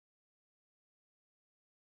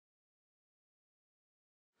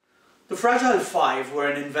The Fragile Five were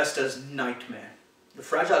an investor's nightmare. The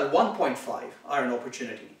Fragile 1.5 are an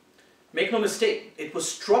opportunity. Make no mistake, it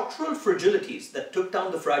was structural fragilities that took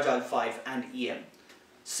down the Fragile Five and EM.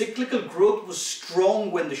 Cyclical growth was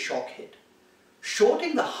strong when the shock hit.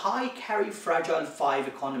 Shorting the high carry Fragile Five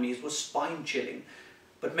economies was spine-chilling,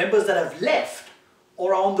 but members that have left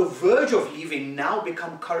or are on the verge of leaving now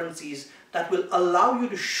become currencies that will allow you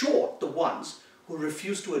to short the ones who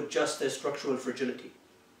refuse to adjust their structural fragility.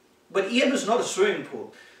 But EM is not a swimming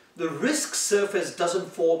pool. The risk surface doesn't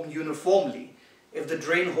form uniformly if the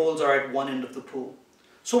drain holes are at one end of the pool.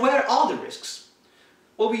 So where are the risks?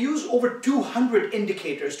 Well, we use over 200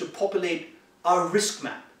 indicators to populate our risk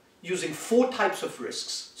map using 4 types of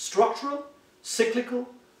risks: structural, cyclical,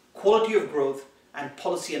 quality of growth, and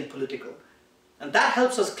policy and political. And that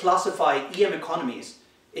helps us classify EM economies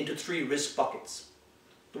into 3 risk buckets.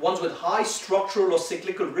 The ones with high structural or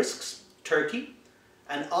cyclical risks, Turkey,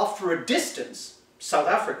 and after a distance, South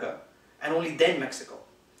Africa, and only then Mexico.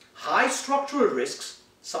 High structural risks,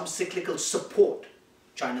 some cyclical support,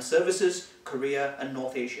 China services, Korea, and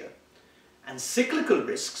North Asia. And cyclical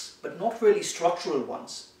risks, but not really structural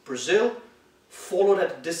ones, Brazil, followed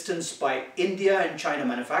at a distance by India and China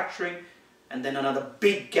manufacturing, and then another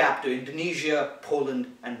big gap to Indonesia,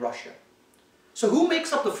 Poland, and Russia. So who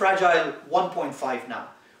makes up the Fragile 1.5 now?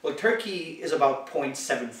 Well, Turkey is about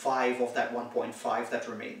 0.75 of that 1.5 that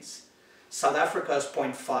remains. South Africa is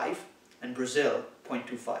 0.5 and Brazil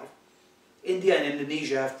 0.25. India and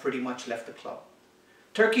Indonesia have pretty much left the club.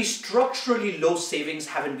 Turkey's structurally low savings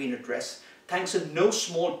haven't been addressed, thanks in no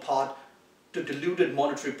small part to deluded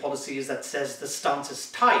monetary policies that says the stance is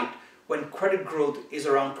tight when credit growth is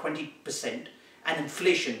around 20% and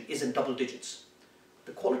inflation is in double digits.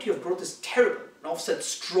 The quality of growth is terrible and offsets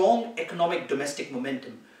strong economic domestic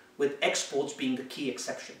momentum, with exports being the key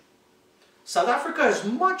exception. South Africa is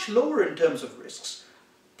much lower in terms of risks.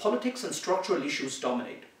 Politics and structural issues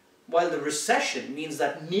dominate, while the recession means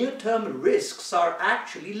that near-term risks are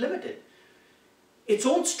actually limited. Its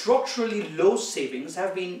own structurally low savings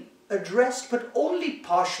have been addressed, but only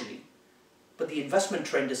partially. But the investment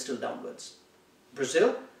trend is still downwards.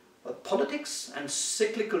 Brazil, well, politics and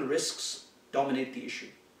cyclical risks dominate the issue.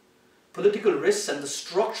 Political risks and the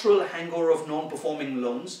structural hangover of non-performing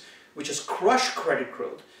loans, which has crushed credit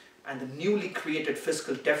growth, and the newly created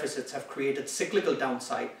fiscal deficits have created cyclical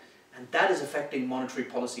downside, and that is affecting monetary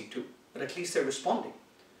policy too. But at least they're responding.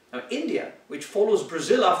 Now, India, which follows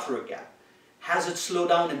Brazil after a gap, has its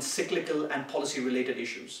slowdown in cyclical and policy-related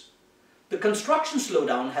issues. The construction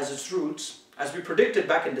slowdown has its roots, as we predicted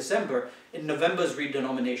back in December, in November's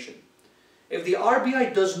redenomination. If the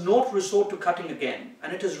RBI does not resort to cutting again,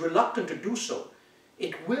 and it is reluctant to do so,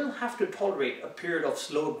 it will have to tolerate a period of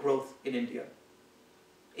slow growth in India.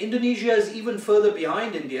 Indonesia is even further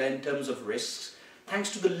behind India in terms of risks,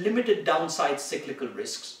 thanks to the limited downside cyclical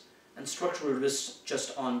risks, and structural risks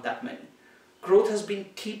just aren't that many. Growth has been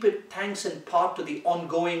tepid thanks in part to the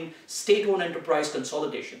ongoing state-owned enterprise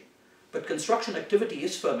consolidation, but construction activity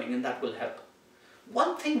is firming and that will help.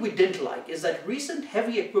 One thing we didn't like is that recent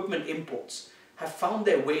heavy equipment imports have found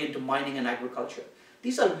their way into mining and agriculture.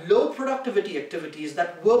 These are low productivity activities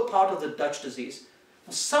that were part of the Dutch disease.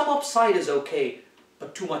 Some upside is okay,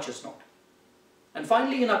 but too much is not. And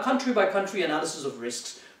finally, in our country-by-country analysis of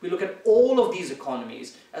risks, we look at all of these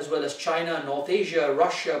economies, as well as China, North Asia,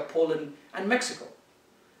 Russia, Poland, and Mexico.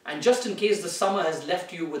 And just in case the summer has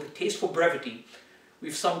left you with a taste for brevity,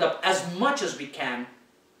 we've summed up as much as we can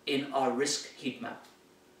in our risk heat map.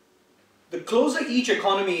 The closer each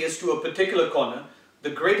economy is to a particular corner, the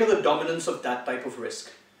greater the dominance of that type of risk.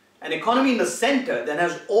 An economy in the center then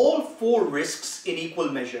has all 4 risks in equal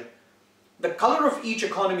measure. The color of each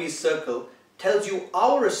economy's circle tells you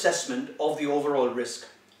our assessment of the overall risk.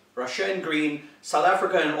 Russia in green, South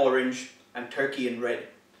Africa in orange, and Turkey in red.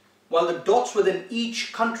 While the dots within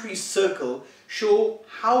each country's circle show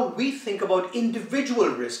how we think about individual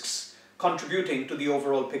risks contributing to the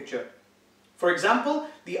overall picture. For example,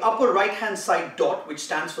 the upper right-hand side dot, which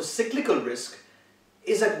stands for cyclical risk,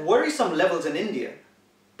 is at worrisome levels in India,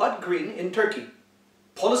 but green in Turkey.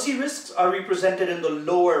 Policy risks are represented in the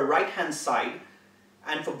lower right-hand side,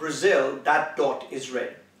 and for Brazil, that dot is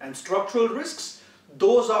red. And structural risks,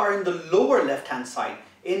 those are in the lower left-hand side.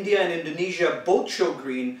 India and Indonesia both show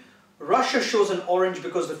green. Russia shows an orange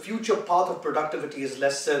because the future path of productivity is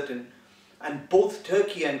less certain. And both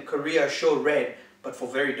Turkey and Korea show red, but for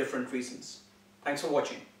very different reasons. Thanks for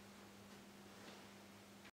watching.